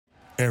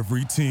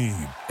Every team,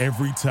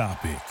 every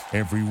topic,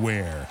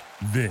 everywhere.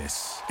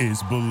 This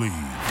is Believe.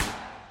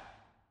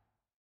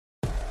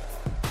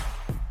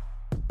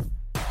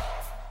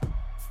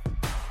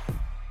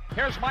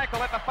 Here's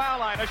Michael at the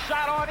foul line. A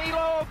shot on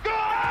Elo.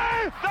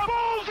 Good! The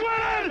Bulls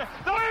win it!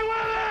 They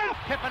win it!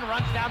 Pippen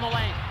runs down the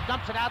lane,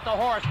 dumps it out the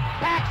horse.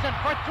 Paxson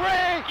for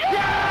three.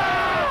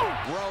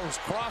 Yeah! Rose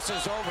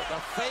crosses over the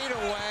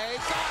fadeaway.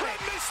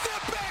 Let me step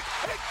back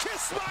and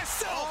kiss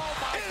myself. Oh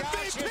my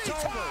gosh, MVP it's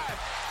time. over.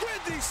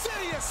 Windy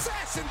City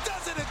Assassin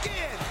does it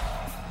again.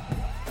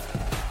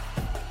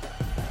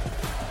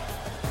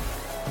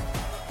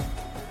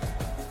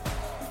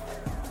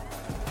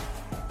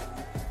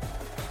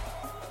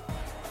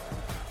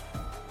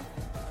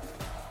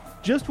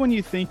 Just when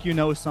you think you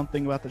know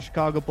something about the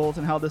Chicago Bulls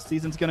and how this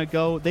season's going to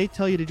go, they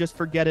tell you to just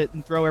forget it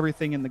and throw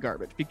everything in the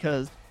garbage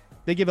because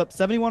they give up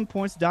 71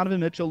 points to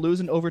Donovan Mitchell,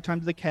 losing overtime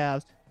to the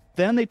Cavs.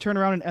 Then they turn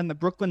around and end the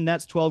Brooklyn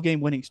Nets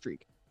 12-game winning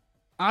streak.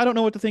 I don't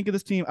know what to think of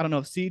this team. I don't know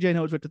if CJ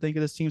knows what to think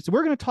of this team. So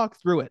we're going to talk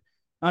through it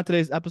on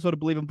today's episode of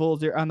Believe in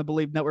Bulls here on the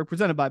Believe Network,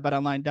 presented by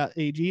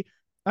BetOnline.ag.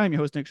 I'm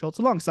your host, Nick Schultz,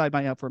 alongside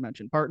my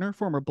aforementioned partner,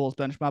 former Bulls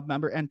bench mob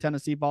member and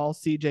Tennessee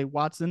Vols, CJ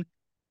Watson.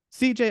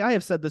 CJ, I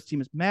have said this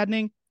team is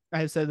maddening.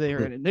 I have said they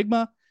are an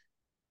enigma.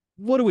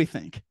 What do we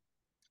think?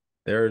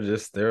 They're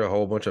a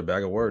whole bunch of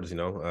bag of words,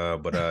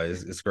 but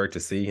it's great to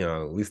see.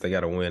 At least they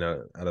got a win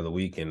out of the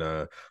week, and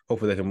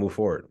hopefully they can move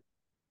forward.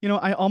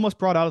 I almost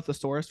brought out a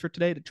thesaurus for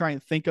today to try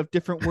and think of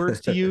different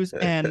words to use,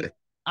 and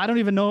I don't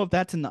even know if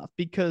that's enough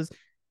because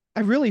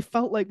I really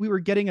felt like we were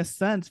getting a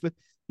sense with,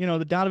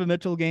 the Donovan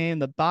Mitchell game,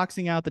 the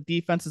boxing out, the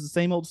defense is the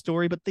same old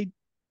story, but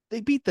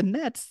they beat the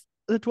Nets,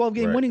 the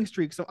 12-game winning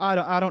streak. So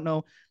I don't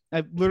know.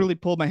 I've literally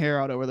pulled my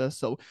hair out over this.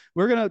 So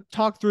we're going to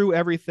talk through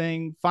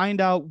everything, find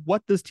out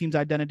what this team's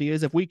identity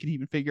is, if we can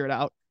even figure it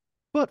out.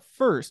 But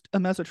first, a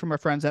message from our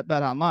friends at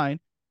BetOnline.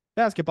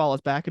 Basketball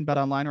is back, and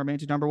BetOnline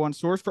remains your number one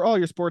source for all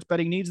your sports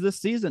betting needs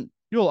this season.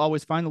 You'll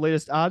always find the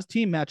latest odds,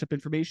 team matchup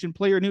information,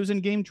 player news,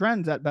 and game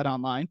trends at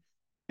BetOnline.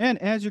 And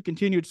as your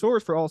continued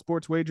source for all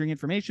sports wagering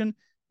information,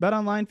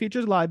 BetOnline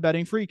features live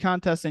betting, free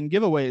contests, and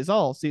giveaways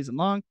all season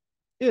long.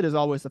 It is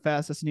always the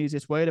fastest and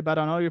easiest way to bet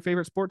on all your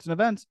favorite sports and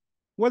events.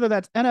 Whether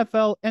that's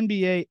NFL,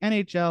 NBA,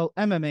 NHL,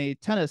 MMA,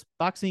 tennis,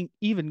 boxing,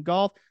 even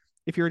golf.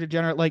 If you're a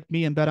degenerate like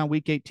me and bet on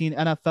Week 18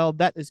 NFL,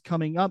 that is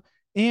coming up.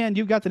 And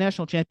you've got the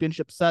national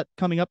championship set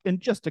coming up in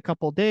just a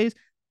couple days.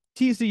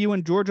 TCU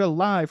and Georgia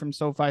live from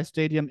SoFi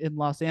Stadium in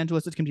Los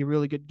Angeles. It's going to be a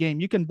really good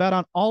game. You can bet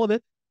on all of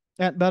it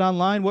at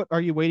BetOnline. What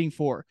are you waiting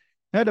for?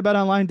 Head to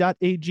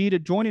betonline.ag to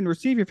join and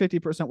receive your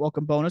 50%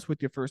 welcome bonus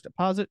with your first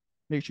deposit.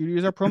 Make sure you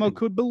use our promo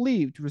code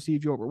BELIEVE to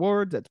receive your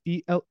rewards. That's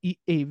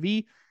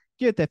BLEAV.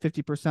 Get that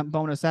 50%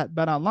 bonus at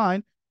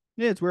BetOnline.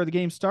 It's where the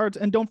game starts.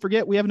 And don't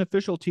forget, we have an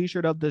official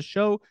t-shirt of this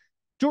show.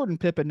 Jordan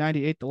Pippen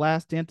 98, The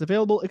Last Dance,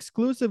 available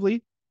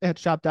exclusively at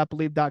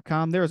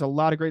shop.believe.com. There's a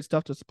lot of great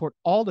stuff to support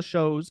all the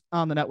shows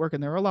on the network,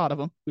 and there are a lot of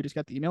them. We just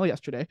got the email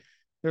yesterday.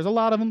 There's a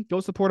lot of them. Go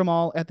support them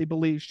all at the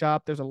Believe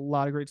shop. There's a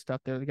lot of great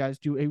stuff there. The guys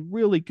do a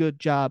really good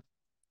job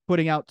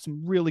putting out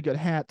some really good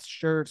hats,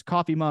 shirts,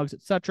 coffee mugs,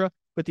 etc.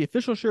 But the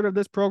official shirt of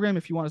this program,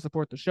 if you want to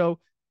support the show,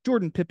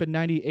 Jordan Pippen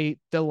 98,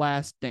 The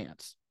Last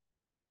Dance.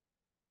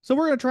 So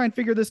we're going to try and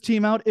figure this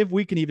team out if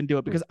we can even do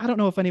it, because I don't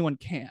know if anyone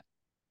can.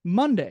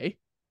 Monday,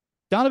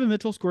 Donovan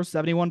Mitchell scores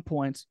 71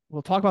 points.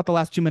 We'll talk about the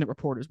last 2-minute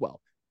report as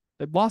well.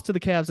 They lost to the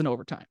Cavs in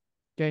overtime.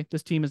 Okay.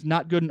 This team is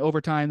not good in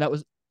overtime. That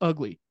was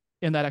ugly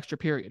in that extra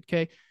period.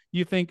 Okay.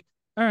 You think,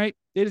 all right,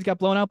 they just got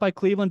blown out by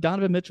Cleveland.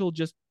 Donovan Mitchell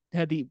just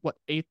had the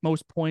 8th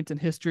most points in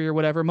history or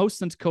whatever, most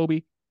since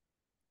Kobe.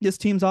 This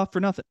team's off for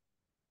nothing.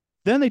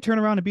 Then they turn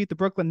around and beat the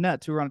Brooklyn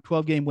Nets, who are on a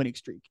 12-game winning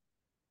streak.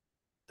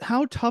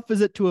 How tough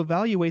is it to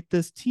evaluate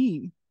this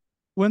team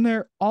when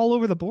they're all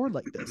over the board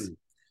like this?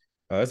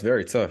 It's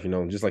very tough,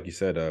 just like you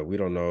said, we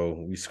don't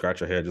know. We scratch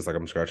our head just like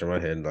I'm scratching my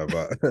head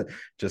about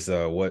just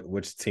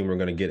which team we're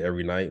going to get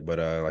every night. But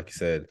like you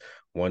said,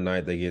 one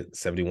night they get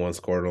 71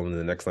 scored on, and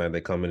the next night they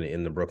come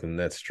in the Brooklyn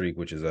Nets streak,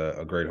 which is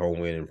a great home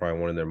win and probably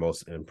one of their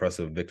most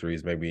impressive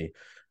victories maybe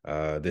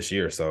this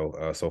year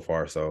so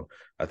far. So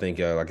I think,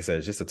 like I said,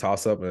 it's just a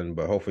toss-up,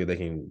 but hopefully they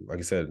can, like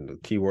I said, the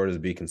key word is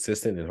be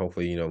consistent and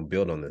hopefully,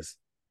 build on this.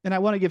 And I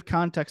want to give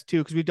context too,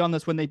 because we've done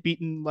this when they beat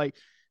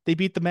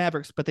the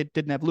Mavericks, but they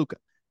didn't have Luka.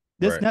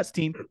 This Right. Nets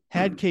team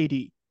had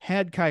KD,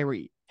 had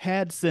Kyrie,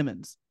 had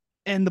Simmons,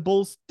 and the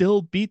Bulls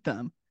still beat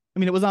them. I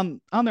mean, it was on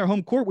their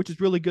home court, which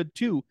is really good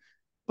too.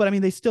 But I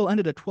mean, they still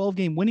ended a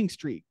 12-game winning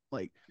streak.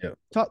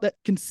 That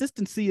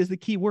consistency is the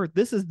key word.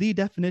 This is the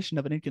definition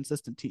of an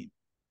inconsistent team.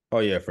 Oh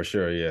yeah, for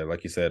sure. Yeah,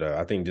 like you said,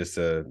 I think just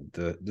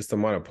the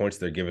amount of points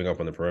they're giving up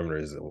on the perimeter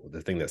is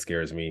the thing that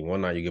scares me.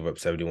 One night you give up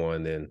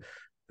 71, then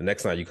the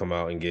next night you come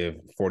out and give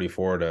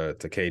 44 to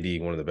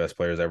KD, one of the best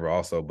players ever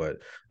also. But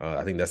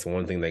I think that's the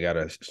one thing they got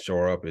to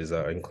shore up is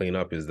and clean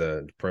up is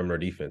the perimeter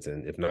defense.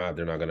 And if not,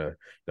 they're not going to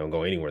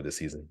go anywhere this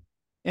season.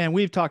 And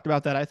we've talked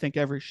about that, I think,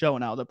 every show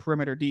now, the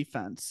perimeter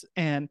defense.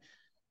 And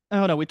I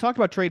don't know, we talked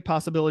about trade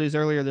possibilities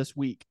earlier this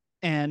week,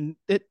 and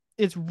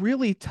it's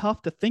really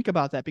tough to think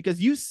about that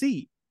because you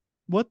see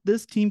what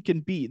this team can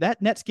be.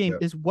 That Nets game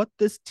is what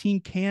this team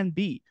can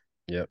be.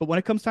 Yeah. But when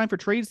it comes time for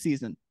trade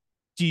season,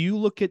 do you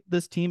look at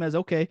this team as,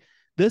 okay,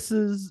 this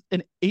is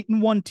an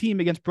 8-1 team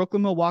against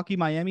Brooklyn, Milwaukee,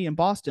 Miami, and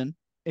Boston,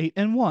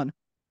 8-1.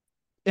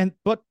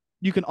 But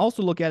you can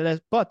also look at it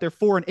as, but they're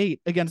 4-8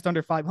 against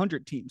under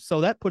 500 teams.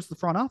 So that puts the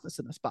front office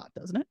in a spot,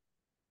 doesn't it?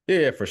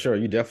 Yeah, for sure.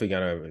 You definitely got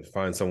to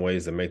find some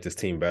ways to make this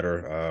team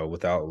better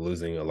without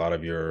losing a lot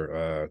of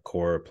your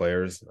core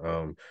players.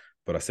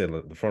 But I said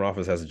the front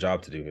office has a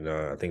job to do. And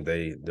I think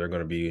they're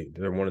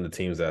one of the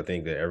teams that I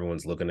think that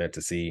everyone's looking at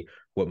to see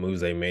what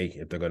moves they make,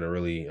 if they're going to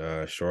really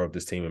shore up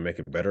this team and make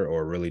it better,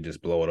 or really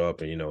just blow it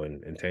up and,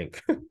 and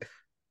tank.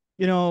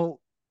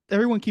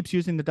 Everyone keeps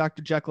using the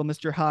Dr. Jekyll,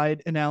 Mr.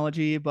 Hyde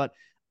analogy, but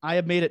I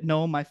have made it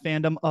known my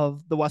fandom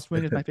of The West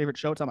Wing is my favorite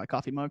show. It's on my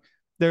coffee mug.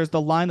 There's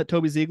the line that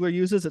Toby Ziegler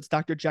uses. It's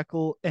Dr.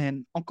 Jekyll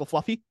and Uncle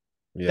Fluffy.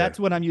 Yeah. That's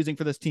what I'm using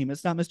for this team.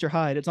 It's not Mr.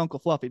 Hyde. It's Uncle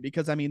Fluffy,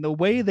 because, the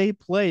way they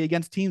play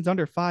against teams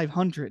under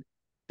 500,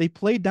 they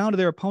play down to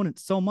their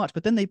opponents so much,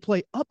 but then they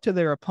play up to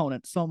their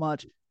opponents so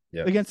much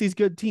against these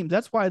good teams.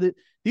 That's why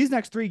these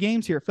next 3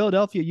 games here,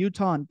 Philadelphia,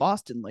 Utah, and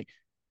Boston,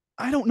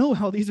 I don't know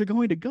how these are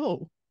going to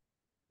go.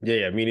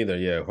 Yeah, me neither.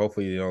 Yeah,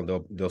 hopefully,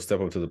 they'll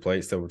step up to the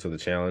plate, step up to the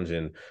challenge,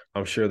 and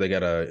I'm sure they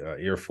got a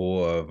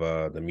earful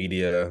of the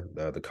media,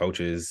 the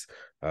coaches,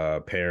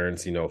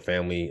 parents,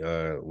 family,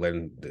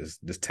 letting this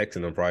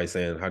texting them, probably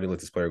saying, "How do you let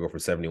this player go for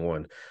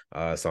 71?"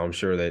 So I'm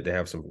sure that they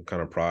have some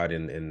kind of pride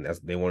in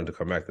they wanted to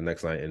come back the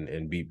next night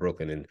and beat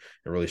Brooklyn and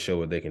really show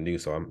what they can do.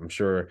 So I'm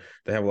sure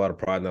they have a lot of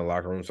pride in that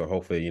locker room. So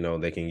hopefully,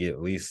 they can get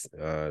at least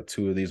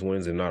 2 of these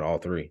wins, and not all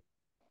 3.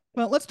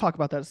 Well, let's talk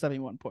about that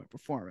 71-point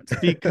performance,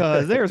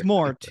 because there's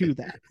more to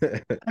that.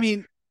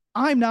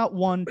 I'm not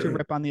one to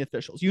rip on the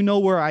officials. You know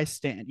where I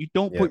stand. You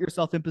don't put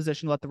yourself in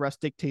position to let the refs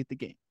dictate the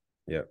game.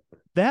 Yeah.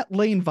 That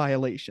lane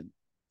violation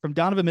from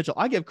Donovan Mitchell,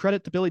 I give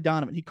credit to Billy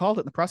Donovan. He called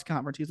it in the press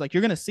conference. He's like, you're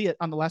going to see it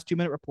on the last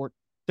 2-minute report.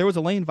 There was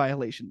a lane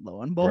violation.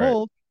 Lo and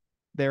behold,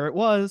 there it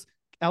was.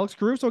 Alex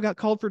Caruso got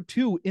called for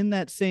 2 in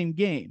that same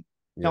game.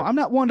 Now, I'm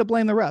not one to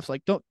blame the refs.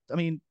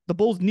 The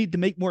Bulls need to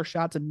make more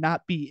shots and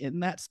not be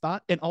in that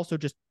spot, and also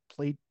just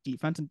play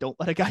defense and don't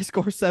let a guy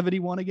score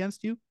 71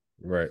 against you.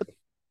 Right. But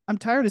I'm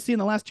tired of seeing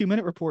the last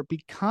 2-minute report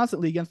be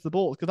constantly against the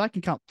Bulls, because I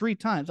can count 3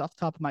 times off the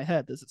top of my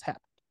head this has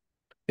happened.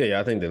 Yeah,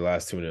 I think the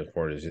last 2-minute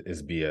report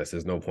is BS.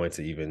 There's no point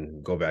to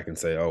even go back and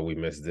say, "Oh, we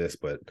missed this,"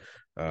 but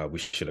we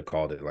should have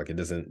called it. It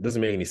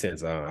doesn't make any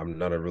sense. I'm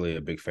not really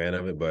a big fan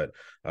of it, but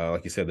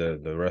like you said, the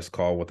refs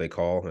call what they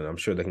call, and I'm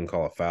sure they can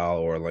call a foul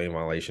or a lane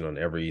violation on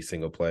every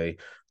single play.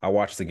 I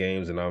watch the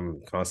games, and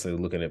I'm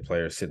constantly looking at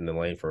players sitting in the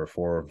lane for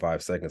 4 or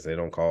 5 seconds. They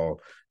don't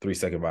call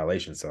 3-second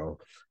violations. So,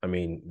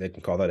 they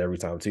can call that every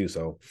time too.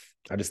 So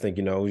I just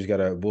think, Bulls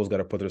got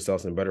to put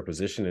themselves in a better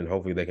position, and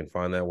hopefully they can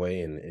find that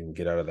way and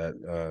get out of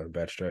that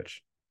bad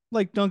stretch.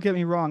 Don't get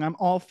me wrong. I'm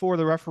all for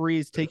the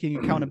referees taking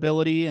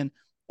accountability and,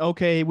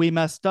 okay, we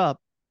messed up,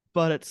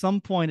 but at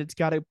some point it's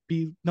got to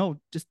be,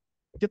 just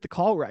get the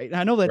call right. And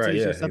I know that's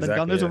easier said than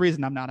done. There's a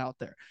reason I'm not out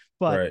there,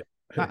 but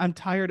I'm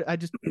tired. I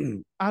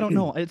don't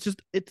know.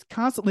 It's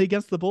constantly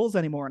against the Bulls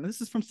anymore. And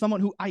this is from someone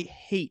who I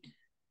hate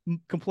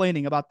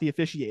complaining about the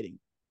officiating,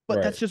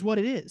 but that's just what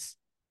it is.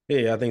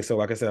 Yeah, I think so.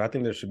 Like I said, I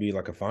think there should be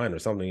a fine or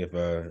something if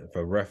a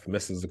ref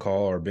misses a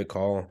call or a big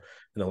call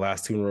and the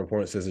last 2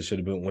 report says it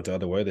should have went the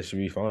other way. They should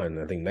be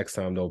fine. I think next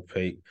time they'll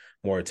pay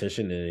more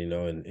attention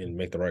and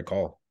make the right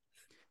call.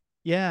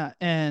 Yeah,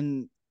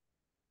 and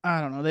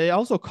I don't know. They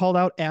also called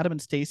out Adam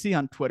and Stacey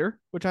on Twitter,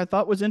 which I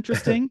thought was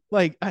interesting.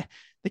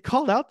 They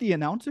called out the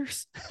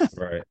announcers.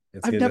 Right.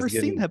 I've never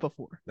seen that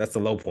before. That's the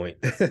low point.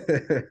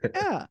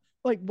 Yeah.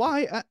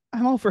 Why?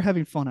 I'm all for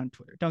having fun on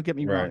Twitter. Don't get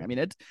me wrong.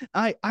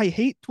 I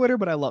hate Twitter,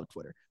 but I love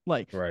Twitter.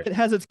 It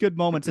has its good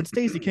moments. And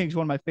Stacey King's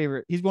one of my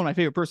favorite. He's one of my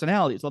favorite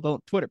personalities,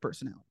 although Twitter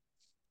personality.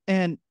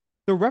 And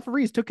the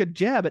referees took a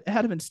jab at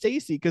Adam and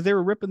Stacey because they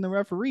were ripping the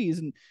referees.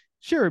 And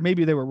sure,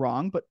 maybe they were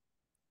wrong, but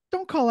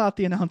don't call out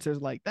the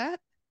announcers like that.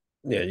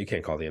 Yeah, you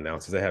can't call the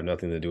announcers. They have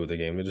nothing to do with the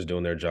game. They're just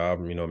doing their job,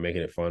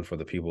 making it fun for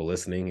the people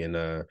listening and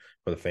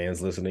for the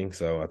fans listening.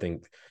 So I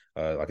think,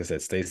 like I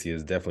said, Stacey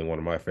is definitely one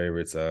of my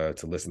favorites to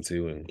listen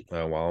to and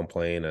while I'm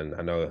playing. And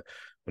I know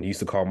when he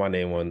used to call my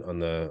name on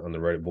the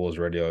Reddit Bulls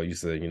radio, he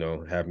used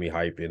to, have me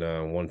hype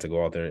and wanted to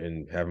go out there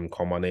and have him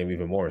call my name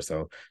even more.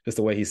 So just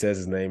the way he says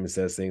his name and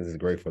says things is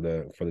great for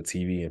the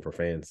TV and for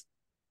fans.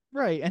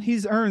 Right. And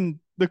he's earned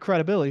the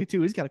credibility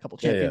too. He's got a couple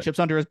championships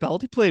under his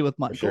belt. He played with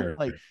Michael. Sure.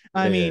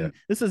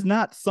 This is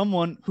not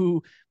someone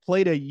who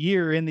played a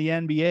year in the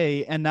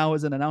NBA and now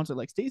is an announcer.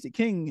 Stacey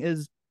King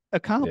is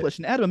accomplished.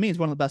 And Adam Amin is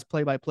one of the best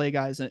play-by-play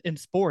guys in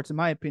sports, in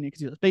my opinion,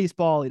 because he does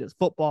baseball, he does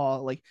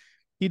football,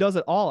 he does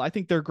it all. I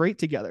think they're great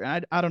together.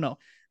 And I don't know.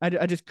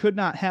 I just could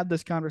not have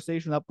this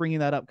conversation without bringing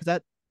that up, because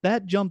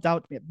that jumped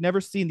out to me. I've never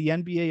seen the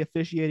NBA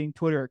officiating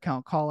Twitter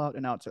account call out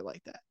an announcer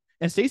like that.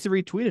 And Stacey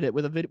retweeted it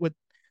with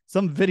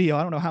some video.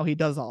 I don't know how he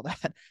does all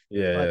that.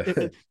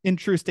 Yeah. In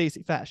true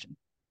Stacey fashion.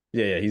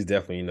 Yeah, he's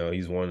definitely,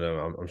 he's one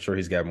of I'm sure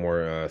he's got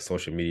more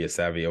social media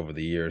savvy over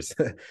the years.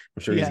 I'm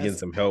sure he's getting Yes.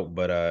 some help,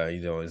 but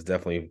it's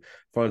definitely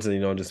fun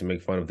to, just to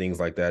make fun of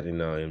things like that and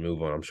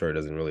move on. I'm sure it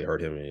doesn't really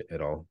hurt him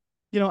at all.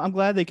 I'm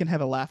glad they can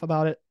have a laugh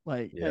about it.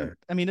 Like, Yeah.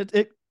 I mean,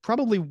 it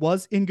probably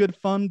was in good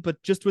fun,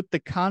 but just with the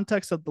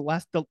context of the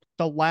last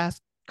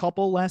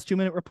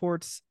 2-minute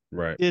reports,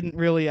 Right. didn't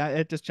really,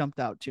 it just jumped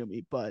out to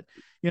me. But,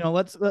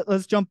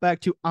 let's jump back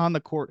to on the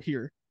court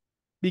here,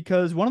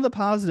 because one of the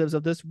positives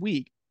of this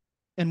week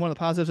and one of the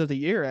positives of the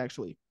year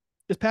actually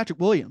is Patrick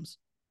Williams.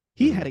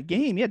 He had a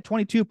game. He had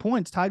 22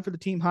 points, tied for the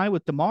team high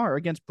with DeMar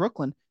against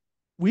Brooklyn.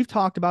 We've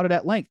talked about it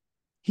at length.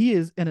 He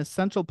is an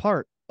essential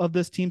part of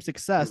this team's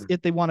success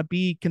if they want to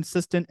be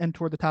consistent and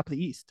toward the top of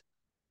the East.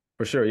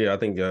 For sure. Yeah, I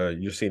think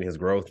you're seeing his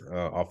growth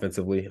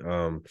offensively.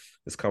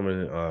 It's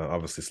coming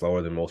obviously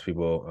slower than most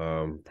people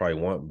probably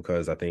want,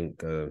 because I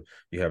think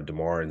you have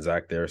DeMar and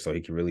Zach there, so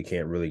he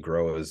can't really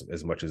grow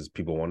as much as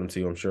people want him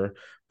to, I'm sure.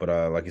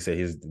 But like you said,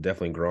 he's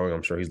definitely growing.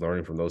 I'm sure he's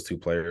learning from those two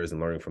players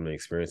and learning from the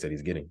experience that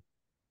he's getting.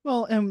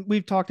 Well, and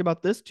we've talked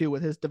about this too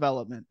with his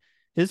development.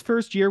 His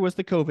first year was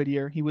the COVID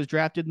year. He was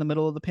drafted in the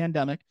middle of the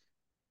pandemic,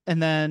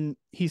 and then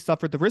he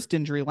suffered the wrist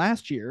injury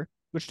last year,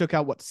 which took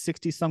out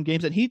 60 some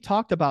games. And he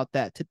talked about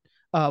that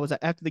was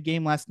after the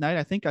game last night.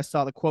 I think I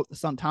saw the quote the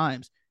Sun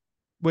Times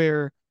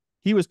where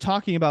he was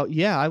talking about,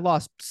 I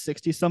lost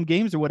 60 some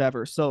games or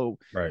whatever. So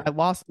Right. I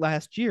lost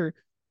last year.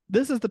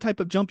 This is the type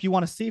of jump you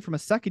want to see from a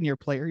second year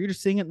player. You're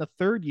just seeing it in the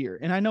third year.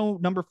 And I know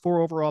number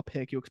 4 overall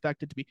pick, you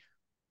expect it to be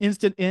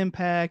instant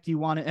impact. You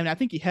want it. And I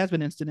think he has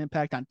been instant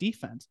impact on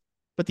defense,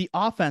 but the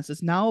offense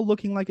is now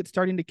looking like it's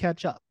starting to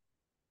catch up.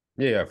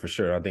 Yeah, for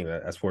sure. I think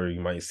that's where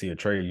you might see a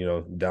trade,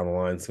 down the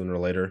line sooner or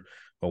later.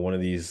 But one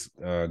of these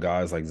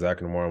guys like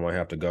Zach and DeMar might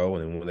have to go.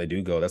 And then when they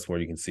do go, that's where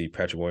you can see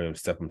Patrick Williams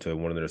step into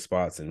one of their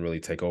spots and really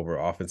take over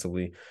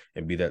offensively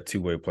and be that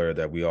two-way player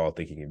that we all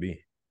think he can be.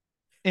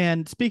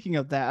 And speaking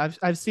of that,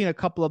 I've seen a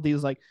couple of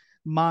these like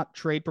mock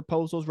trade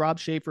proposals. Rob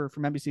Schaefer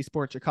from NBC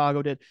Sports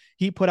Chicago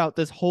he put out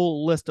this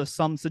whole list of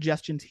some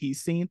suggestions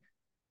he's seen.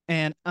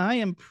 And I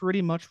am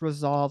pretty much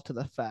resolved to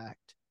the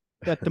fact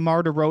that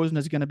DeMar DeRozan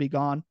is going to be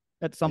gone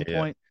at some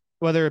point,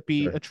 whether it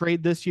be a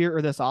trade this year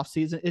or this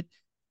offseason.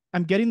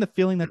 I'm getting the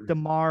feeling that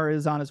DeMar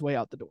is on his way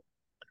out the door.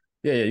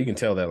 Yeah, you can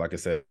tell that. Like I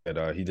said,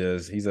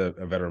 he's a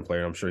veteran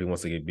player. I'm sure he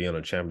wants to be on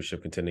a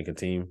championship contending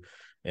team.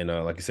 And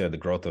like you said, the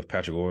growth of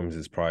Patrick Williams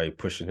is probably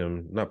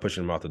not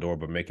pushing him out the door,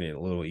 but making it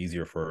a little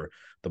easier for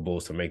the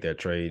Bulls to make that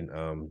trade,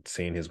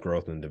 seeing his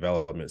growth and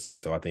development.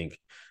 So I think,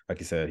 like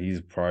you said,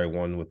 he's probably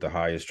one with the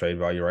highest trade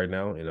value right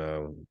now,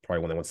 and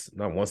probably one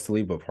that wants to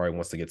leave, but probably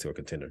wants to get to a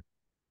contender.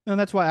 And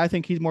that's why I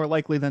think he's more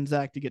likely than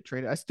Zach to get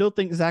traded. I still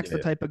think Zach's the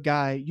type of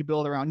guy you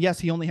build around. Yes,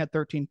 he only had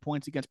 13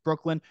 points against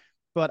Brooklyn,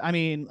 but I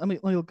mean, let me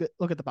look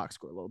at the box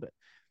score a little bit.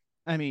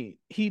 I mean,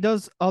 he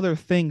does other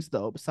things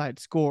though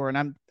besides score, and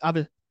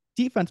I'm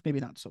defense maybe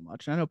not so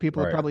much. And I know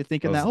people are probably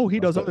thinking he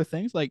does other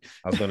things. Like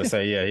I was going to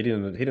say, he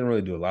didn't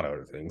really do a lot of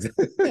other things.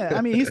 Yeah,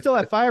 I mean, he still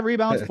had 5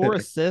 rebounds, 4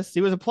 assists.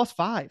 He was a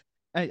 +5.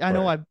 I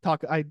know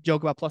I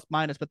joke about plus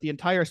minus, but the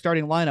entire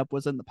starting lineup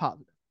was in the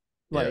positive.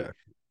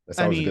 That's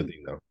always a good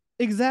thing though.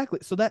 Exactly.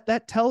 So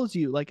that tells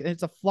you, like,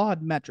 it's a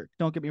flawed metric.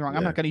 Don't get me wrong.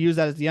 I'm not going to use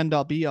that as the end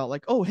all be all.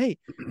 Like, oh, hey,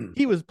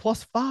 he was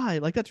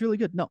 +5. Like, that's really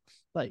good. No,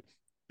 like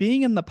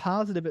being in the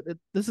positive.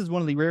 This is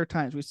one of the rare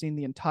times we've seen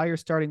the entire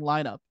starting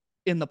lineup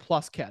in the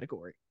plus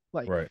category.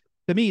 Like,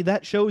 to me,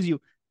 that shows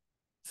you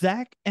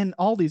Zach and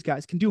all these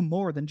guys can do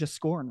more than just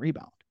score and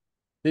rebound.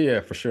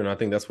 Yeah, for sure. And I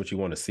think that's what you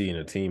want to see in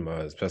a team,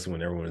 especially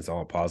when everyone is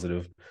all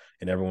positive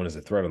and everyone is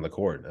a threat on the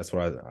court. That's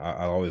what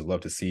I always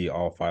love to see,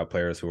 all 5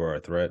 players who are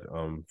a threat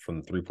from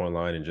the 3-point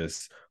line and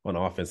just on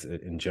offense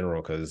in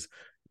general, because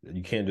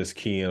you can't just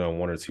key in on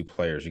 1 or 2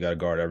 players. You got to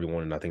guard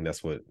everyone. And I think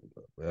that's what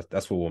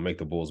will make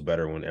the Bulls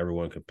better, when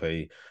everyone can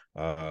play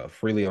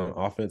freely on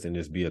offense and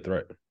just be a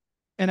threat.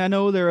 And I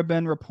know there have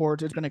been reports.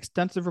 There's been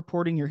extensive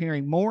reporting. You're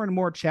hearing more and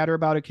more chatter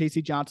about it.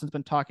 Casey Johnson's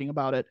been talking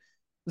about it.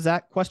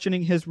 Zach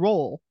questioning his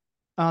role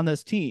on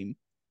this team.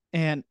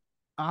 And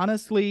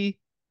honestly,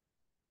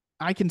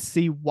 I can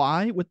see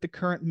why, with the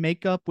current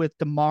makeup, with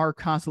DeMar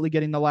constantly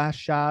getting the last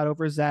shot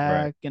over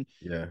Zach. And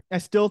I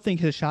still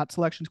think his shot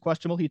selection is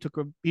questionable. He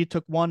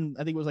took one,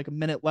 I think it was like a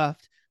minute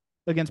left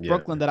against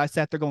Brooklyn, that I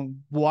sat there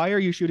going, why are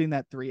you shooting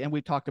that 3? And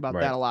we talked about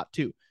that a lot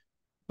too.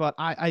 But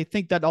I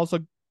think that also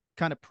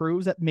kind of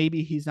proves that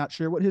maybe he's not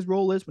sure what his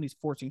role is when he's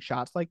forcing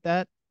shots like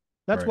that.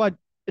 That's why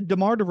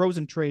DeMar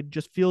DeRozan trade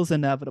just feels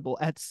inevitable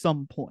at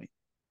some point.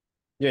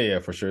 Yeah,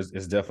 for sure.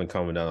 It's definitely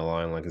coming down the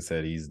line. Like I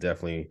said, he's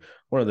definitely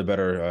one of the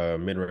better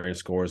mid-range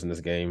scorers in this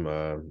game.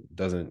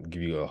 Doesn't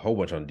give you a whole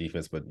bunch on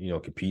defense, but,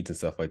 competes and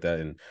stuff like that.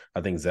 And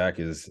I think Zach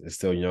is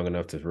still young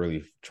enough to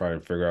really try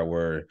and figure out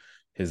where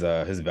his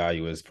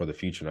value is for the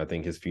future. And I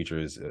think his future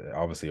is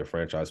obviously a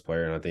franchise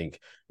player. And I think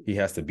he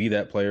has to be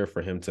that player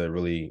for him to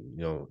really,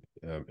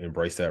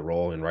 embrace that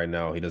role. And right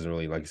now he doesn't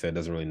really, like you said,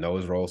 doesn't really know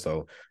his role.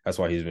 So that's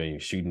why he's been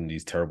shooting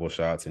these terrible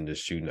shots and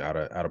just shooting out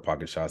of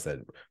pocket shots that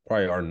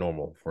probably are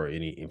normal for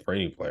any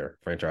player,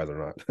 franchise or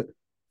not.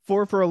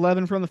 4 for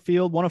 11 from the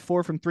field, 1 of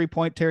 4 from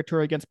 3-point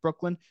territory against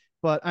Brooklyn.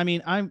 But I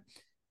mean,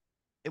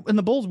 when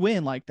the Bulls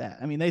win like that,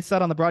 I mean, they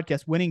said on the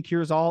broadcast, winning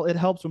cures all. It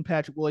helps when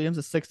Patrick Williams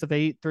is 6 of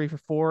 8, 3 for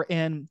 4,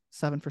 and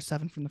 7 for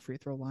 7 from the free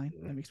throw line.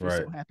 That makes me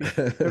so happy.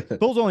 The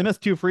Bulls only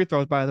missed 2 free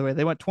throws, by the way.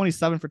 They went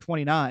 27 for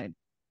 29,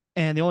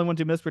 and the only ones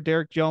who missed were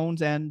Derek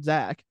Jones and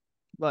Zach.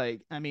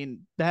 Like, I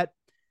mean, that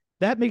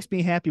makes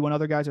me happy when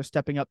other guys are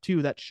stepping up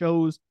too. That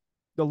shows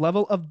the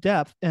level of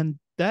depth, and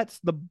that's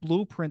the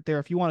blueprint there.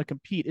 If you want to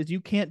compete, is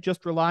you can't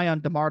just rely on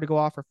DeMar to go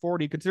off for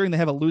 40, considering they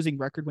have a losing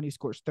record when he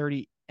scores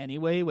 30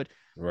 anyway.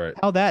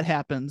 How that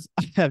happens,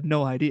 I have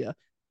no idea.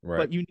 Right.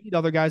 But you need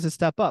other guys to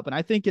step up, and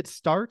I think it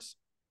starts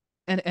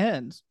and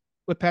ends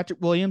with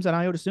Patrick Williams and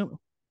Ayo Dosunmu.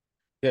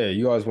 Yeah,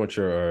 you always want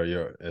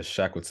your as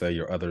Shaq would say,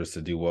 your others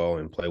to do well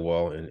and play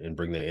well and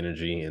bring the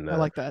energy and I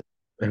like that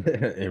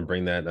and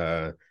bring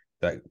that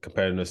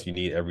competitiveness you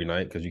need every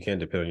night, because you can't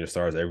depend on your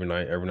stars every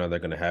night. Every night they're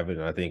going to have it.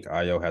 And I think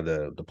Ayo had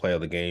the play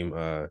of the game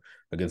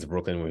against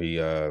Brooklyn where he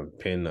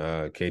pinned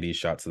KD's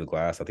shot to the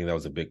glass. I think that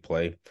was a big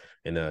play,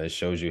 and it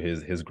shows you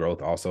his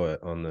growth also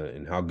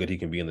and how good he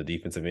can be in the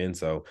defensive end.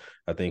 So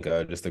I think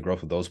just the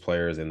growth of those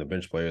players and the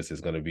bench players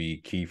is going to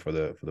be key for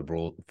the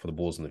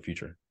Bulls in the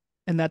future.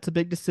 And that's a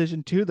big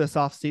decision too this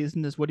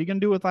offseason, is what are you going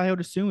to do with Ayo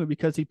Dosunmu,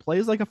 because he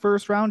plays like a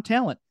first round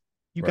talent.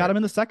 You got him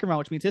in the second round,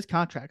 which means his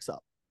contract's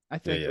up, I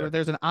think, or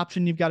there's an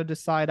option you've got to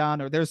decide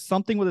on, or there's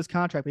something with his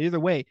contract. But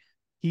either way,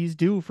 he's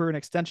due for an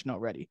extension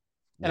already.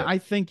 And I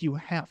think you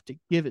have to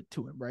give it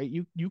to him, right?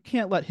 You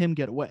can't let him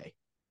get away.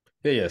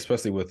 Yeah,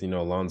 especially with,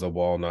 Lonzo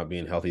Ball not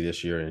being healthy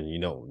this year, and you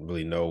don't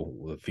really know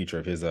the feature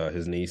of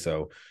his knee.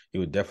 So you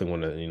would definitely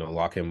want to,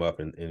 lock him up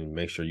and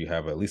make sure you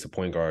have at least a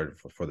point guard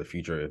for the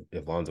future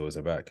if Lonzo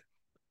isn't back.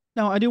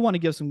 Now, I do want to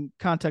give some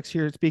context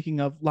here. Speaking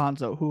of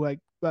Lonzo, who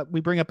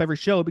we bring up every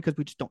show because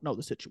we just don't know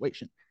the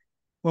situation.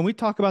 When we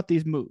talk about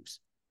these moves,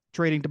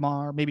 trading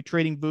DeMar, maybe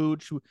trading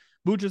Vooch.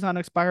 Vooch is on an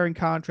expiring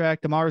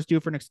contract. DeMar is due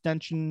for an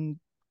extension.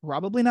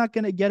 Probably not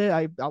going to get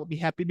it. I'll be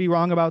happy to be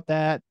wrong about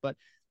that, but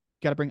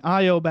got to bring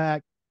Ayo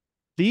back.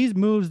 These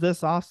moves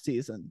this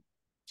offseason,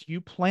 do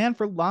you plan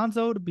for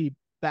Lonzo to be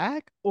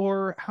back,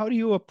 or how do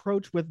you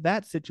approach with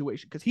that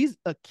situation? Because he's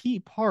a key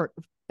part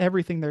of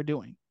everything they're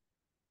doing.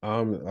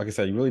 Like I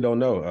said, you really don't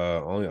know.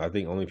 I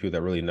think only people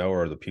that really know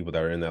are the people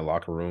that are in that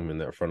locker room in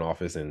that front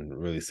office and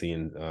really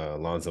seeing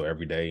Lonzo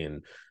every day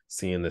and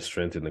seeing the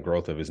strength and the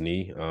growth of his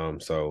knee.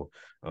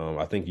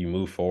 I think you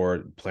move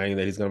forward planning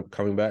that he's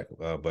coming back,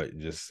 but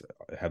just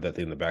have that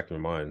thing in the back of your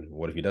mind.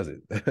 What if he does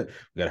it? We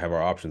got to have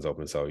our options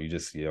open. So you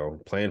just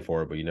plan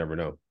for it, but you never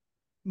know.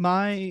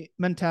 My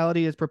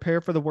mentality is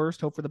prepare for the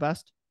worst, hope for the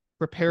best.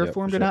 Prepare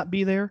for him to not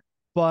be there,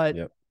 but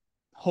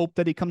hope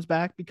that he comes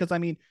back, because I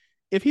mean,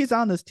 if he's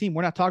on this team,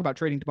 we're not talking about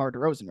trading DeMar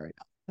DeRozan right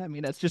now. I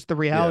mean, that's just the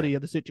reality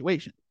of the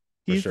situation.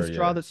 He's the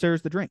straw that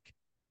stirs the drink.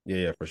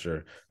 Yeah, for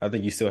sure. I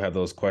think you still have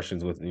those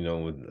questions with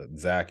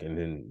Zach and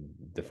then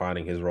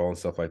defining his role and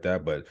stuff like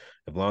that. But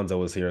if Lonzo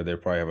was here,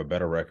 they'd probably have a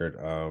better record.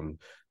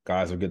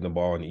 Guys are getting the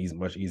ball in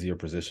much easier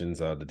positions.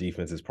 The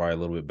defense is probably a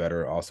little bit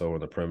better also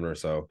on the perimeter.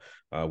 So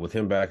with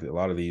him back, a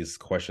lot of these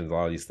questions, a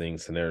lot of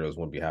these scenarios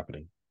won't be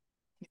happening.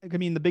 I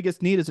mean, the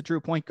biggest need is a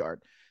true point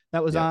guard.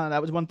 That was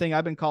one thing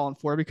I've been calling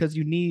for, because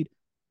you need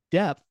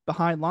depth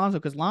behind Lonzo,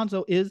 because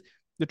Lonzo is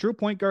the true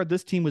point guard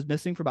this team was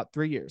missing for about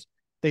 3 years.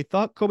 They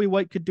thought Kobe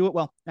White could do it.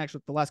 Well,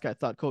 actually, the last guy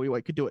thought Kobe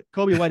White could do it.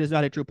 Kobe White is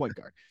not a true point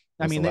guard.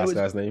 What's the last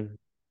guy's name?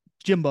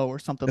 Jimbo or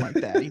something like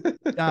that.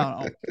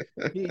 I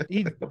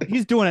don't know.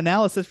 He's doing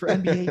analysis for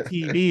NBA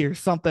TV or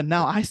something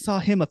now. I saw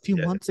him a few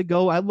months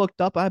ago. I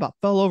looked up. I about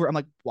fell over. I'm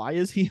like, why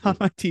is he on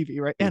my TV?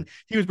 Right. And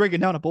he was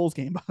breaking down a Bulls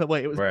game, by the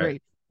way. It was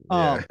great.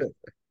 Yeah.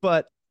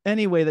 But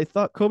anyway, they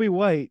thought Kobe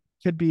White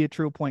could be a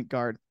true point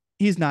guard.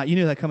 He's not. You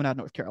knew that coming out of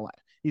North Carolina.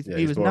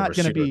 He was not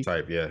going to be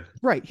type. Yeah.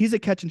 Right. He's a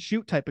catch and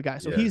shoot type of guy.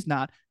 So he's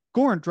not.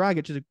 Goran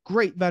Dragic is a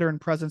great veteran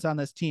presence on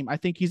this team. I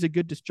think he's a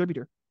good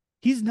distributor.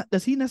 He's not.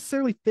 Does he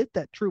necessarily fit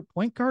that true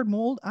point guard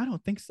mold? I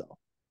don't think so.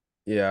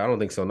 Yeah, I don't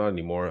think so. Not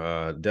anymore.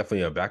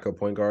 Definitely a backup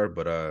point guard,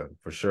 but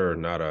for sure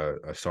not a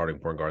starting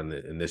point guard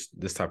in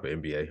this type of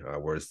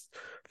NBA, where it's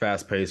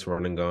fast paced,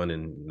 run and gun,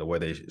 and the way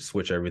they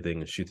switch everything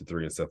and shoot the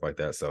three and stuff like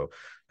that. So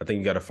I think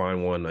you got to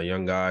find a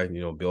young guy,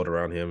 build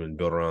around him and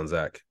build around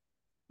Zach.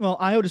 Well,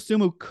 Ayo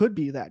Dosunmu could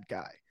be that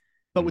guy,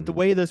 but with the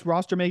way this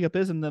roster makeup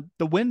is and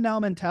the win now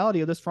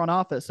mentality of this front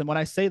office, and when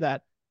I say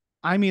that,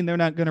 I mean they're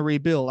not going to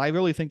rebuild. I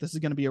really think this is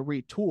going to be a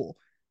retool.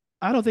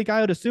 I don't think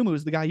Ayo Dosunmu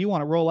is the guy you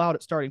want to roll out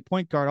at starting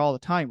point guard all the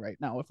time right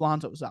now if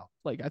Lonzo's out.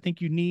 Like, I think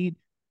you need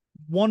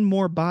one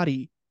more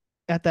body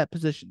at that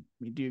position.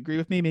 I mean, do you agree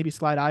with me? Maybe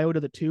slide Ayo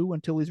to the 2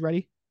 until he's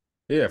ready?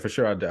 Yeah, for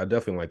sure. I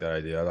definitely like that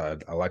idea.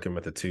 I like him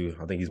at the 2.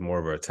 I think he's more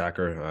of an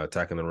attacker,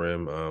 attacking the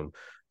rim.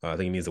 I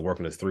think he needs to work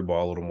on his 3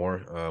 ball a little more,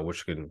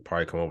 which can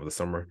probably come over the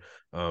summer.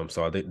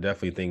 So I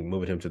definitely think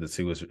moving him to the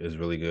 2 is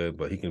really good,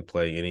 but he can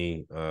play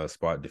any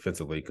spot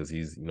defensively because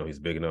he's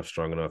big enough,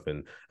 strong enough,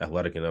 and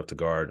athletic enough to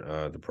guard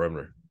the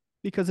perimeter.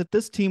 Because if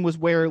this team was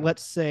where,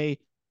 let's say,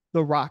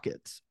 the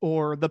Rockets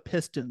or the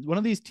Pistons, one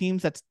of these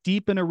teams that's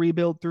deep in a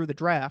rebuild through the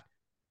draft,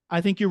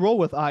 I think you roll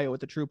with Ayo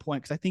at the true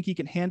point because I think he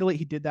can handle it.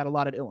 He did that a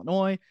lot at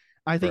Illinois.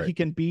 I think he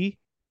can be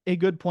a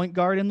good point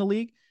guard in the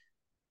league.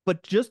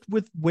 But just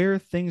with where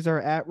things are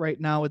at right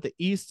now, with the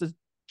East as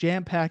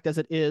jam-packed as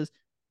it is,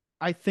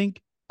 I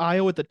think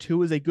Ayo at the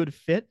 2 is a good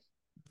fit.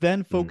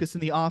 Then focus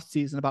in the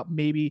offseason about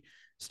maybe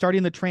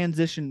starting the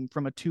transition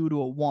from a 2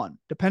 to a 1,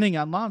 depending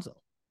on Lonzo.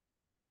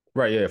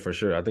 Right, yeah, for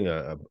sure. I think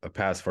a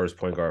pass first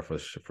point guard for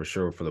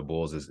sure for the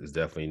Bulls is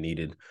definitely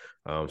needed.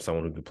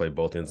 Someone who can play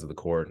both ends of the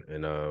court,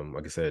 and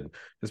like I said,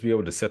 just be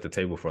able to set the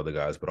table for the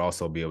guys, but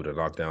also be able to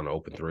knock down an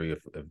open three if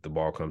the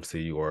ball comes to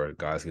you or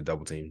guys get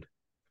double teamed.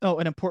 Oh,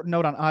 an important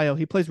note on Ayo.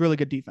 He plays really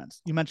good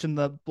defense. You mentioned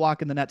the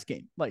block in the Nets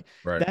game. Like,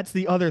 that's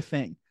the other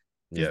thing.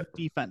 Yeah.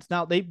 Defense.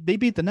 Now, they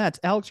beat the Nets.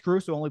 Alex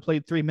Caruso only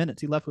played 3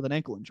 minutes. He left with an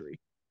ankle injury.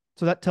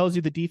 So that tells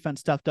you the defense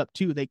stepped up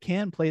too. They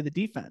can play the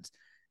defense.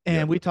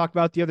 And we talked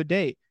about the other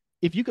day,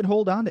 if you can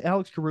hold on to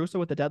Alex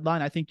Caruso at the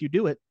deadline, I think you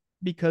do it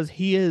because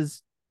he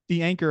is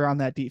the anchor on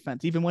that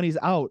defense. Even when he's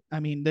out, I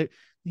mean,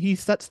 he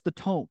sets the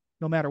tone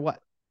no matter what.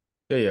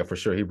 Yeah, for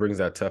sure. He brings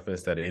that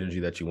toughness, that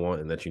energy that you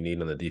want and that you need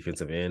on the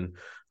defensive end.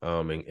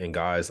 And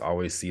guys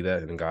always see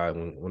that. And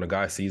when a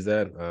guy sees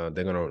that,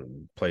 they're gonna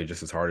play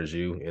just as hard as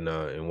you and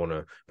want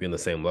to be on the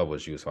same level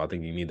as you. So I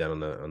think you need that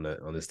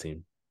on this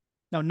team.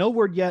 Now, no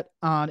word yet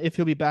on if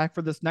he'll be back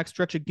for this next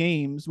stretch of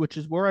games, which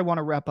is where I want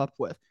to wrap up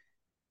with.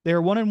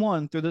 They're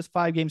 1-1 through this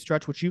 5-game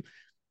stretch, which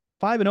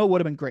 5-0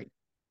 would have been great.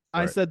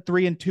 Right. I said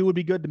 3-2 would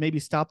be good to maybe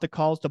stop the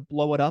calls to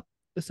blow it up,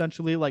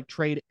 essentially, like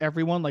trade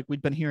everyone like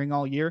we've been hearing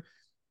all year.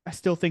 I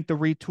still think the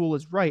retool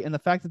is right. And the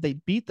fact that they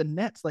beat the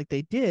Nets like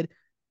they did,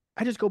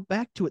 I just go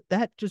back to it.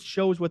 That just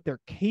shows what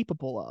they're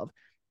capable of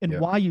and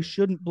why you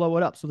shouldn't blow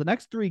it up. So the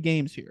next 3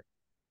 games here,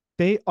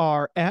 they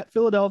are at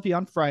Philadelphia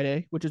on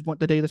Friday, which is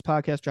the day this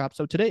podcast drops.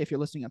 So today, if you're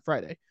listening on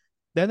Friday,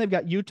 then they've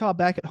got Utah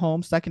back at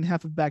home, second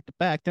half of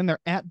back-to-back. Then they're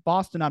at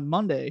Boston on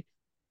Monday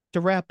to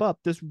wrap up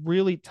this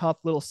really tough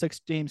little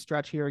 6-game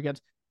stretch here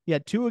against, you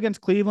had 2 against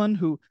Cleveland,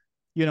 who,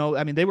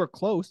 they were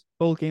close.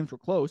 Both games were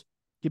close.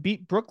 You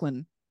beat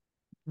Brooklyn.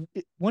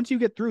 Once you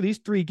get through these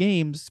 3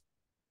 games,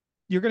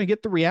 you're going to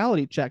get the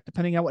reality check,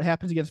 depending on what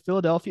happens against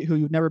Philadelphia, who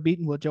you've never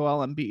beaten with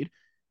Joel Embiid.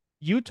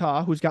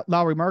 Utah, who's got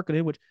Lauri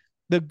Markkanen, which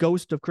the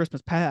ghost of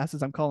Christmas past,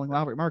 as I'm calling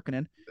Lauri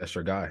Markkanen. That's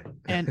your guy.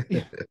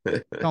 And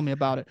tell me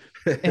about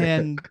it.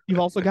 And you've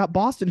also got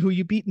Boston, who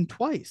you've beaten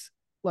twice.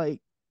 Like,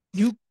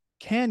 you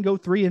can go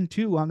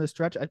 3-2 on this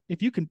stretch.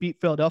 If you can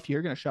beat Philadelphia,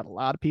 you're going to shut a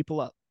lot of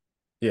people up.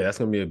 Yeah, that's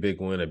going to be a big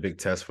win, a big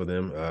test for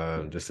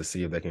them, just to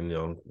see if they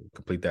can,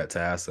 complete that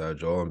task.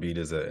 Joel Embiid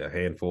is a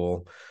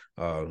handful.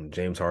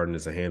 James Harden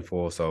is a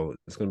handful. So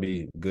it's going to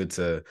be good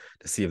to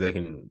see if they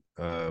can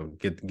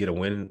get a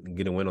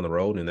win on the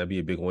road, and that'd be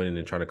a big win, and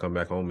then try to come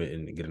back home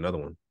and get another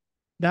one.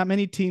 Not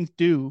many teams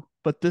do,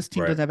 but this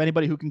team doesn't have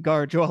anybody who can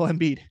guard Joel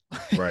Embiid.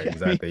 Right,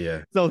 exactly,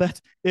 yeah. So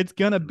it's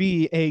going to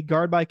be a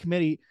guard by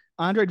committee.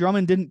 Andre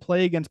Drummond didn't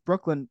play against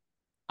Brooklyn.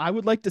 I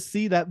would like to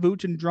see that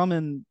Vooch and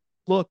Drummond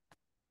look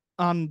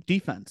on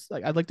defense.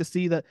 Like, I'd like to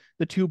see the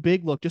 2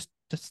 big look just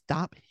to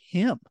stop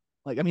him.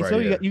 Like, I mean,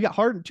 you got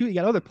Harden too. You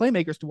got other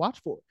playmakers to watch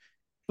for,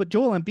 but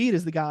Joel Embiid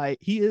is the guy.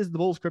 He is the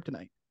Bulls'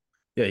 kryptonite.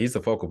 Yeah, he's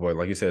the focal point.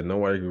 Like you said,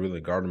 nobody can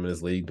really guard him in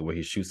this league. The way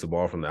he shoots the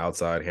ball from the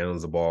outside,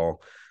 handles the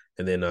ball,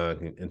 and then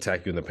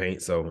attack you in the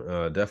paint.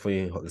 So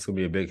definitely, it's gonna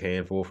be a big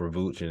handful for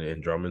Vooch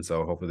and Drummond.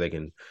 So hopefully they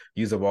can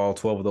use the ball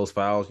 12 of those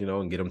fouls,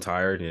 and get him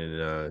tired,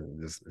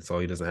 and so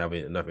he doesn't have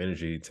enough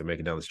energy to make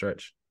it down the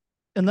stretch.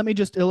 And let me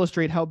just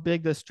illustrate how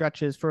big this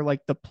stretch is for like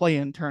the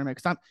play-in tournament.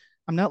 Because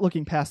I'm not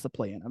looking past the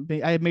play-in.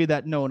 I have made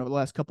that known over the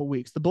last couple of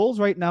weeks. The Bulls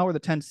right now are the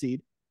 10th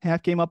seed,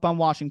 half game up on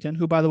Washington,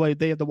 who, by the way,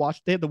 they have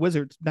the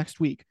Wizards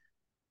next week.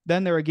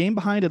 Then they're a game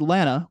behind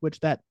Atlanta, which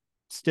that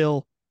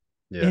still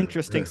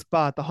interesting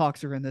spot the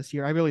Hawks are in this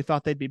year. I really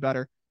thought they'd be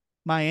better.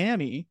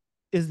 Miami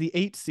is the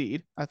 8th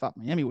seed. I thought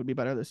Miami would be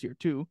better this year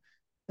too.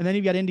 And then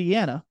you've got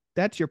Indiana.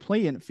 That's your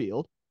play-in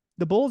field.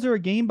 The Bulls are a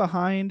game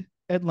behind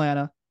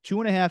Atlanta,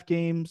 2.5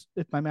 games,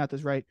 if my math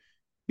is right,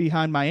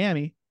 behind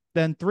Miami,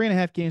 then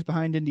 3.5 games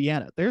behind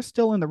Indiana. They're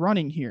still in the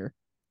running here,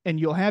 and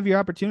you'll have your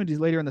opportunities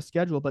later in the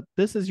schedule, but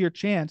this is your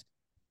chance.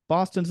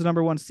 Boston's the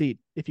number 1 seed.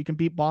 If you can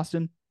beat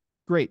Boston,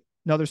 great.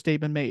 Another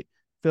statement made.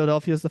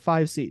 Philadelphia is the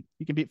 5 seed.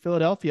 You can beat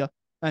Philadelphia.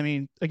 I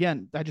mean,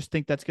 again, I just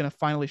think that's going to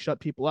finally shut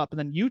people up. And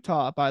then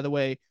Utah, by the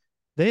way,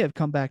 they have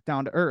come back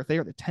down to earth. They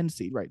are the 10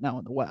 seed right now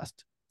in the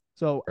West.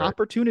 So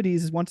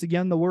opportunities is once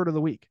again the word of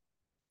the week.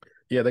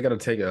 Yeah, they got to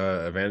take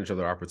advantage of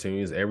their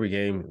opportunities. Every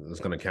game is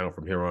going to count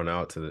from here on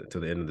out to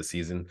the end of the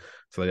season.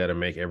 So they got to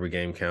make every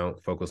game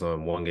count, focus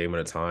on one game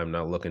at a time,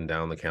 not looking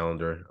down the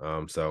calendar.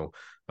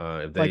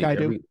 If they, like I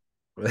do.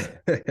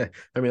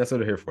 I mean, that's what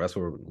they're here for. That's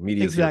what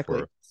media is here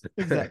for.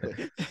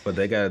 Exactly. But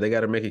they got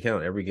to make it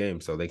count every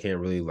game. So they can't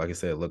really, like I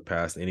said, look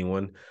past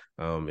anyone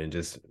and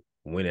just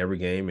win every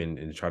game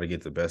and try to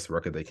get the best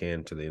record they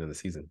can to the end of the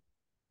season.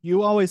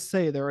 You always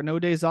say there are no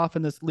days off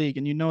in this league,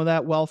 and you know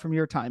that well from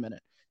your time in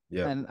it.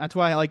 Yeah. And that's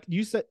why, like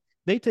you said,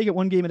 they take it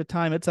one game at a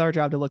time. It's our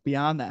job to look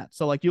beyond that.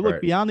 So like you look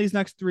beyond these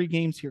next 3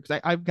 games here, because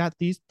I've got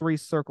these 3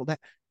 circled. That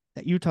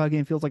that Utah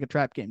game feels like a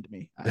trap game to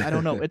me. I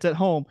don't know. It's at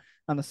home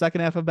on the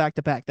second half of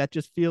back-to-back. That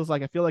just feels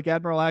like, I feel like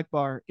Admiral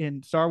Akbar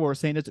in Star Wars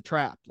saying it's a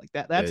trap. Like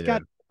that's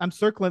got, I'm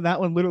circling that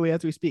one literally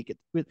as we speak.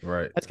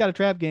 That's got a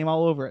trap game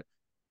all over it.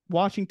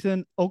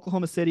 Washington,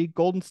 Oklahoma City,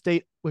 Golden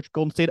State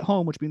at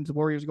home, which means the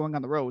Warriors are going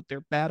on the road.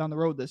 They're bad on the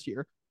road this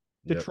year.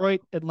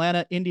 Detroit,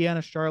 Atlanta,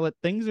 Indiana, Charlotte.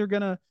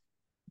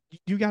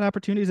 You got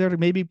opportunities there to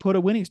maybe put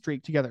a winning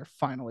streak together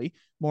finally,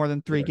 more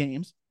than 3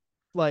 games.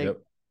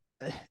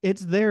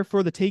 It's there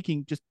for the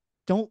taking. Just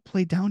don't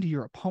play down to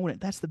your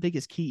opponent. That's the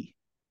biggest key.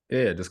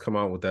 Yeah, just come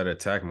out with that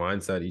attack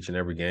mindset each and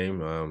every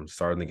game,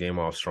 starting the game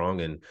off strong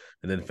and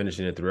then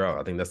finishing it throughout.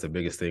 I think that's the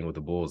biggest thing with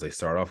the Bulls. They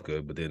start off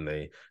good, but then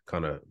they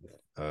kind of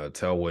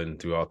tailwind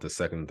throughout the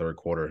second and third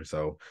quarter.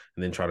 So,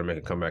 and then try to make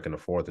a comeback in the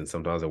fourth. And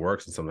sometimes it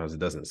works and sometimes it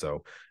doesn't. So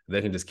if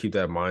they can just keep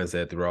that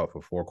mindset throughout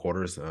for 4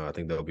 quarters, I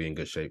think they'll be in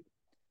good shape.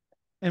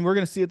 And we're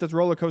going to see if this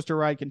roller coaster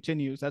ride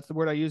continues. That's the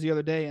word I used the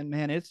other day. And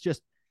man, it's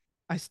just,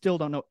 I still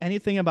don't know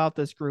anything about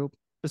this group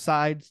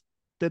besides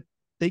that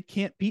they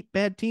can't beat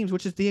bad teams,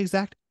 which is the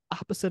exact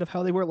opposite of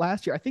how they were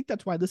last year. I think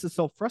that's why this is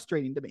so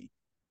frustrating to me.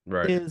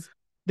 Right. Is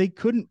they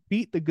couldn't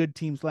beat the good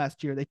teams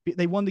last year.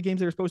 They won the games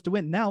they were supposed to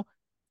win. Now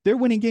they're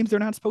winning games they're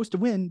not supposed to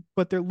win,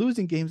 but they're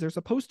losing games they're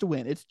supposed to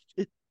win. It's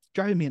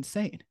driving me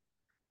insane.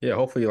 Yeah,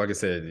 hopefully, like I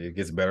said, it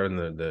gets better in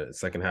the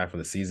second half of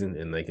the season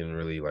and they can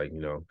really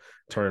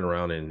turn it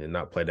around and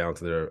not play down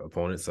to their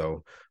opponent.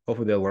 So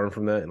hopefully they'll learn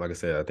from that. And like I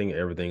said, I think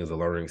everything is a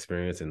learning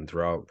experience, and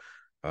throughout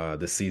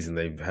this season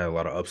they've had a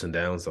lot of ups and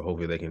downs. So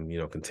hopefully they can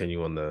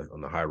continue on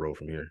the high road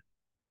from here.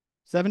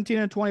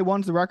 17-21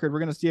 is the record. We're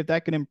going to see if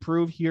that can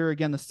improve here.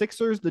 Again, the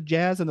Sixers, the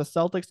Jazz, and the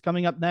Celtics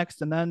coming up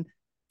next. And then,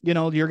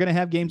 you're going to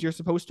have games you're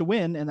supposed to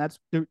win. And that's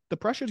the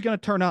pressure is going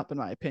to turn up, in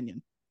my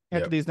opinion,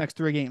 after these next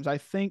 3 games. I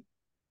think,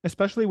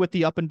 especially with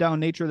the up and down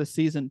nature of the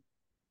season,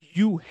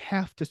 you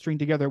have to string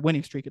together a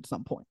winning streak at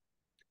some point.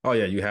 Oh,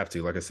 yeah, you have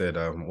to. Like I said,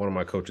 one of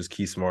my coaches,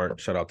 Keith Smart,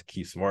 shout out to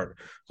Keith Smart,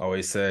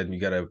 always said you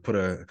got to put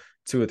a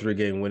 2 or 3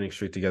 game winning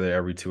streak together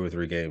every 2 or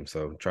 3 games.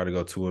 So try to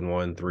go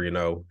 2-1,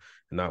 3-0,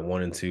 and not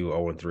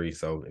 1-2, 0-3.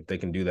 So if they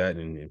can do that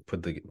and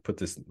put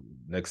this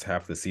next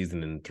half of the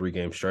season in 3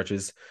 game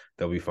stretches,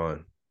 they'll be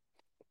fine.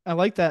 I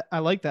like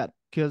that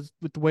because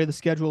with the way the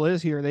schedule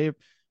is here, they have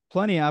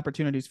plenty of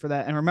opportunities for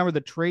that. And remember,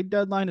 the trade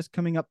deadline is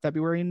coming up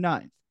February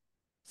 9th.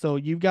 So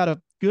you've got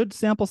a good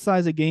sample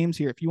size of games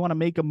here if you want to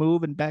make a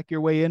move and back your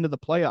way into the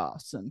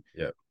playoffs. And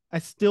I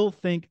still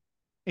think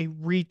a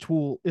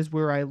retool is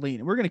where I lean.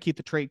 And we're going to keep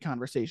the trade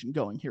conversation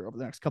going here over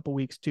the next couple of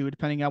weeks too,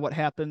 depending on what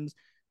happens.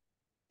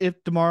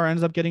 If DeMar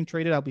ends up getting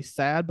traded, I'll be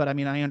sad, but I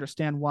mean, I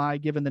understand why,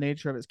 given the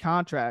nature of his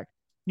contract.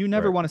 You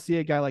never want to see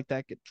a guy like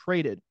that get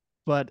traded.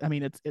 But I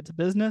mean, it's a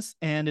business,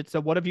 and it's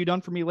a what have you done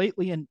for me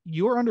lately? And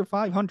you're under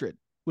 500,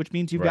 which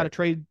means you've got to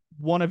trade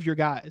one of your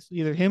guys,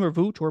 either him or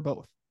Vooch or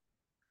both.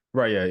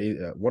 Right,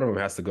 yeah. One of them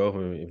has to go.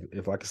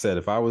 If like I said,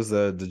 if I was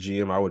the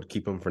GM, I would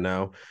keep him for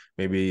now.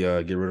 Maybe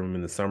get rid of him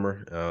in the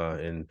summer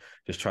and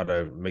just try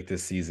to make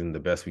this season the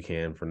best we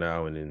can for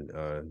now. And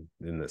then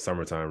in the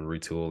summertime,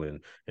 retool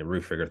and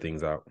refigure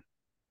things out.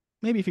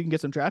 Maybe if you can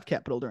get some draft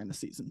capital during the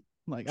season.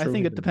 Like, true. I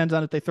think it depends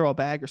on if they throw a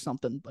bag or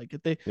something. Like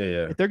if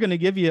they're going to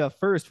give you a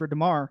first for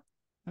DeMar,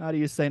 how do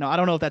you say no? I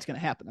don't know if that's going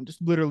to happen. I'm just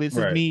literally, this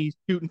is me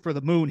shooting for the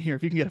moon here.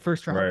 If you can get a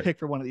first round pick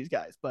for one of these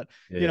guys, but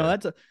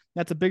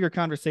that's a bigger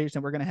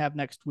conversation we're going to have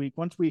next week.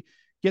 Once we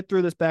get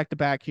through this back to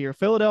back here,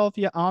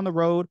 Philadelphia on the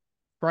road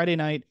Friday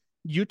night,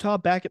 Utah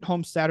back at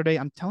home Saturday.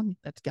 I'm telling you,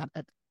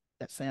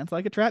 that sounds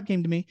like a trap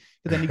game to me.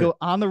 And then you go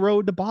on the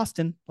road to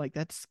Boston. Like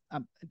that's,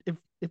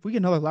 if we get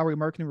another Lowry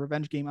Marketing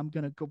revenge game, I'm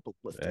going to go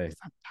ballistic. Hey.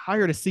 I'm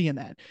tired of seeing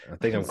that. I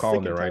think I'm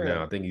calling it right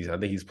now. I think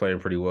he's playing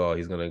pretty well.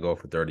 He's going to go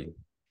for 30.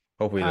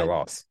 Hopefully they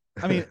lost.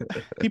 I mean,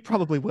 he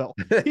probably will.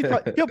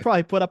 He'll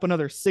probably put up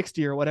another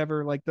 60 or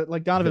whatever, like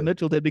Donovan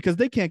Mitchell did, because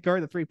they can't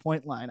guard the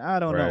 3-point line. I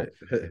don't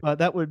know.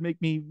 That would make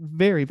me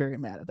very, very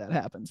mad if that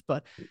happens.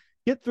 But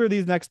get through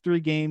these next 3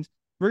 games.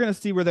 We're going to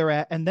see where they're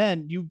at. And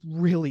then you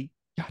really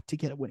got to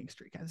get a winning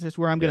streak. That's just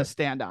where I'm going to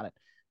stand on it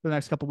for the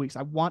next couple of weeks.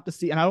 I want to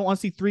see, and I don't want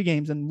to see 3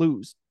 games and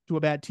lose to a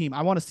bad team.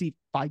 I want to see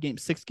 5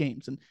 games, 6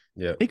 games, and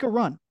make a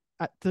run.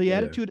 The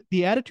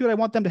attitude I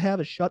want them to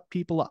have is shut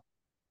people up.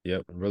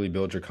 Yep, really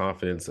build your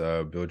confidence,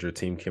 build your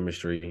team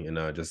chemistry,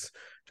 and just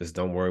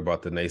don't worry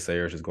about the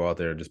naysayers. Just go out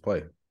there and just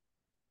play.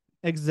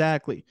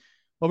 Exactly.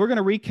 Well, we're going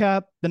to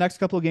recap the next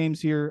couple of games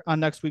here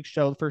on next week's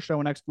show, the first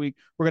show next week.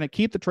 We're going to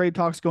keep the trade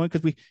talks going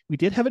because we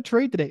did have a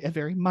trade today, a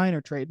very minor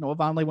trade. Noah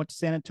Vonleh went to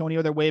San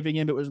Antonio. They're waving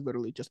him. It was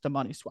literally just a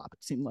money swap,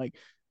 it seemed like.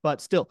 But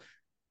still,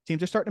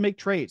 teams are starting to make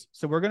trades.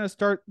 So we're going to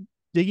start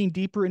digging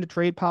deeper into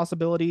trade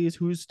possibilities,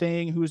 who's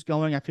staying, who's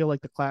going. I feel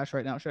like the clash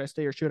right now. Should I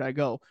stay or should I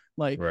go?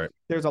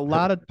 There's a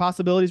lot of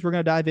possibilities we're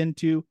going to dive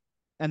into,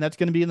 and that's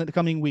going to be in the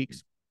coming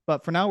weeks.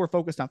 But for now, we're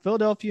focused on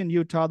Philadelphia and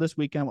Utah this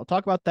weekend. We'll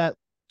talk about that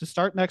to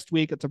start next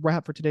week. It's a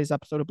wrap for today's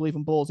episode of Believe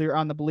in Bulls here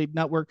on the Believe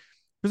Network,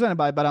 presented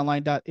by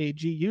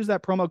betonline.ag. Use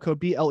that promo code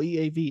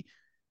BLEAV.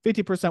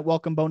 50%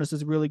 welcome bonus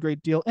is a really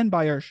great deal. And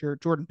buy our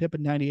shirt, Jordan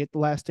Pippen 98, The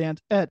Last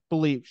Stand at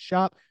Believe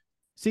Shop.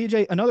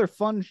 CJ, another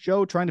fun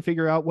show trying to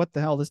figure out what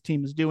the hell this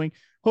team is doing.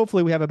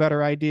 Hopefully we have a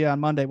better idea on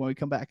Monday when we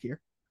come back here.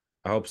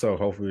 I hope so.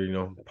 Hopefully,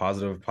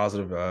 positive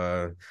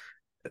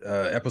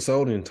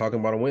episode and talking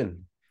about a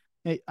win.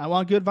 Hey, I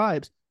want good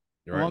vibes.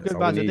 Right. I want good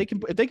vibes.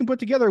 If they can put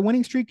together a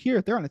winning streak here,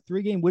 if they're on a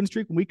 3-game win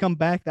streak when we come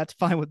back, that's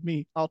fine with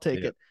me. I'll take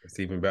it. It's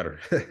even better.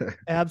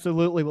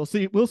 Absolutely. We'll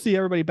see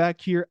everybody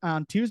back here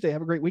on Tuesday.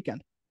 Have a great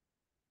weekend.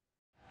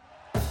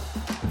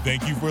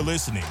 Thank you for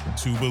listening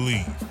to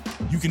Believe.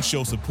 You can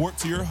show support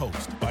to your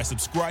host by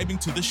subscribing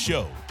to the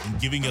show and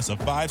giving us a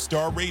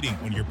 5-star rating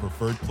on your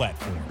preferred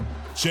platform.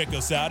 Check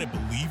us out at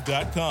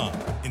Believe.com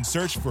and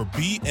search for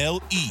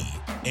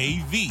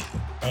BLEAV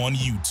on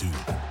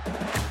YouTube.